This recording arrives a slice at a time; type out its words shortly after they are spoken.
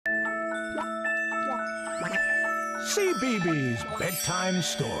CBeebies Bedtime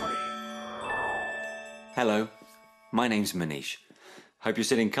Story. Hello, my name's Manish. Hope you're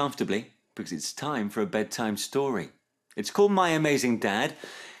sitting comfortably because it's time for a bedtime story. It's called My Amazing Dad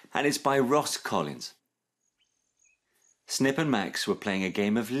and it's by Ross Collins. Snip and Max were playing a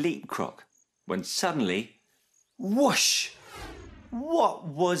game of leapcrog when suddenly, whoosh! What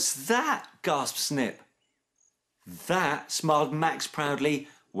was that? Gasped Snip. That, smiled Max proudly,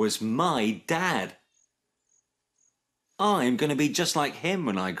 was my dad. I'm going to be just like him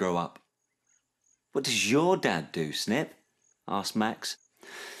when I grow up. What does your dad do, Snip? Asked Max.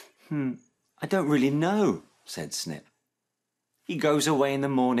 I don't really know, said Snip. He goes away in the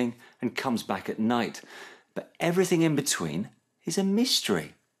morning and comes back at night, but everything in between is a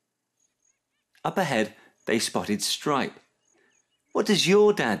mystery. Up ahead, they spotted Stripe. What does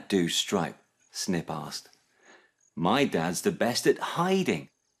your dad do, Stripe? Snip asked. My dad's the best at hiding,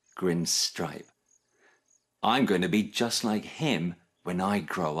 grinned Stripe. I'm going to be just like him when I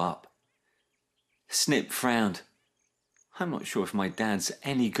grow up. Snip frowned. I'm not sure if my dad's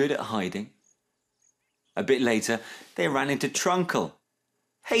any good at hiding. A bit later, they ran into Trunkle.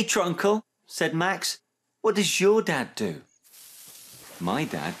 Hey, Trunkle, said Max. What does your dad do? My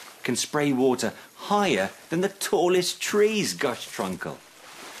dad can spray water higher than the tallest trees, gushed Trunkle.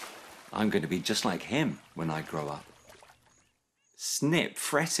 I'm going to be just like him when I grow up. Snip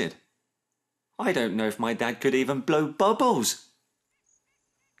fretted. I don't know if my dad could even blow bubbles.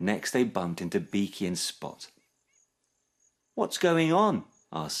 Next they bumped into Beaky and Spot. What's going on?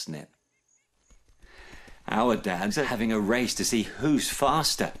 Asked Snip. Our dads are having a race to see who's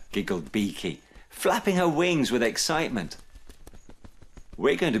faster, giggled Beaky, flapping her wings with excitement.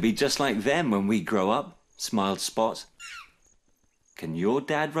 We're going to be just like them when we grow up, smiled Spot. Can your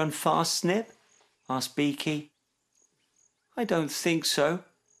dad run fast, Snip? Asked Beaky. I don't think so,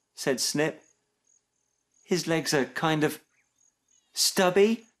 said Snip. His legs are kind of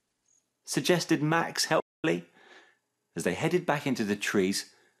stubby, suggested Max helpfully. As they headed back into the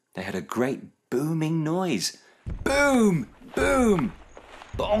trees, they heard a great booming noise. Boom! Boom!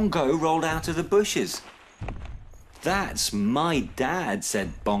 Bongo rolled out of the bushes. That's my dad,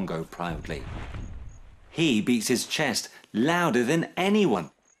 said Bongo proudly. He beats his chest louder than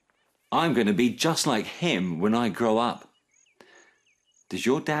anyone. I'm going to be just like him when I grow up. Does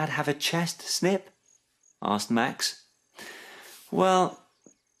your dad have a chest, Snip? Asked Max. Well,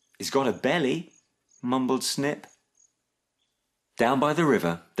 he's got a belly, mumbled Snip. Down by the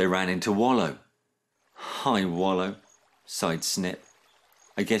river, they ran into Wallow. Hi, Wallow, sighed Snip.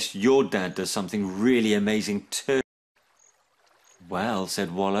 I guess your dad does something really amazing too. Well,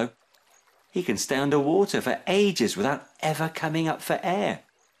 said Wallow, he can stay underwater for ages without ever coming up for air.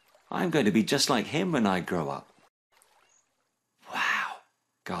 I'm going to be just like him when I grow up. Wow,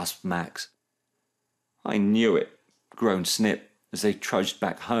 gasped Max. I knew it, groaned Snip as they trudged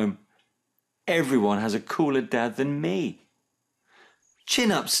back home. Everyone has a cooler dad than me.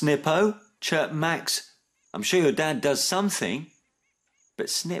 Chin up, Snippo, chirped Max. I'm sure your dad does something. But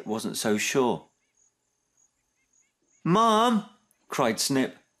Snip wasn't so sure. Mom, cried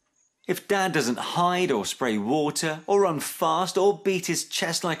Snip, if Dad doesn't hide or spray water or run fast or beat his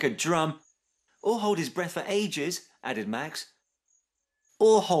chest like a drum or hold his breath for ages, added Max,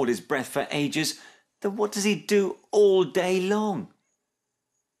 or hold his breath for ages, then what does he do all day long?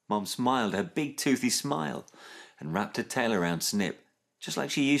 Mom smiled her big toothy smile and wrapped her tail around Snip, just like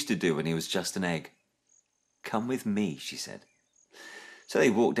she used to do when he was just an egg. Come with me, she said. So they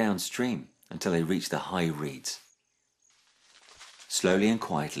walked downstream until they reached the high reeds. Slowly and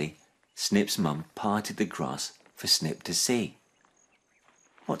quietly, Snip's mum parted the grass for Snip to see.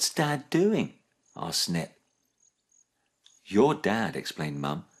 What's Dad doing? Asked Snip. Your dad, explained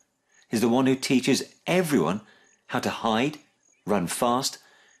Mum, is the one who teaches everyone how to hide, run fast,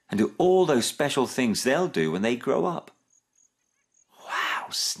 and do all those special things they'll do when they grow up. Wow,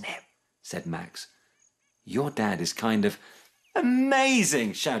 Snip, said Max. Your dad is kind of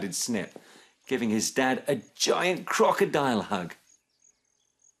amazing, shouted Snip, giving his dad a giant crocodile hug.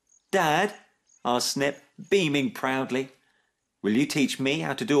 Dad, asked Snip, beaming proudly, will you teach me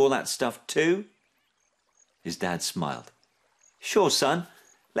how to do all that stuff too? His dad smiled. Sure, son.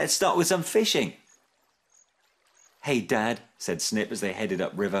 Let's start with some fishing. Hey, Dad, said Snip as they headed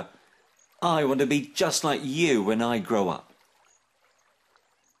upriver. I want to be just like you when I grow up.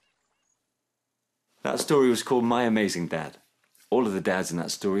 That story was called My Amazing Dad. All of the dads in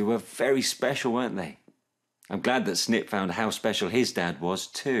that story were very special, weren't they? I'm glad that Snip found how special his dad was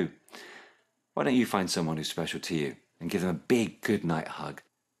too. Why don't you find someone who's special to you and give them a big good night hug?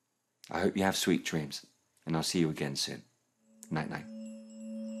 I hope you have sweet dreams, and I'll see you again soon. Night night.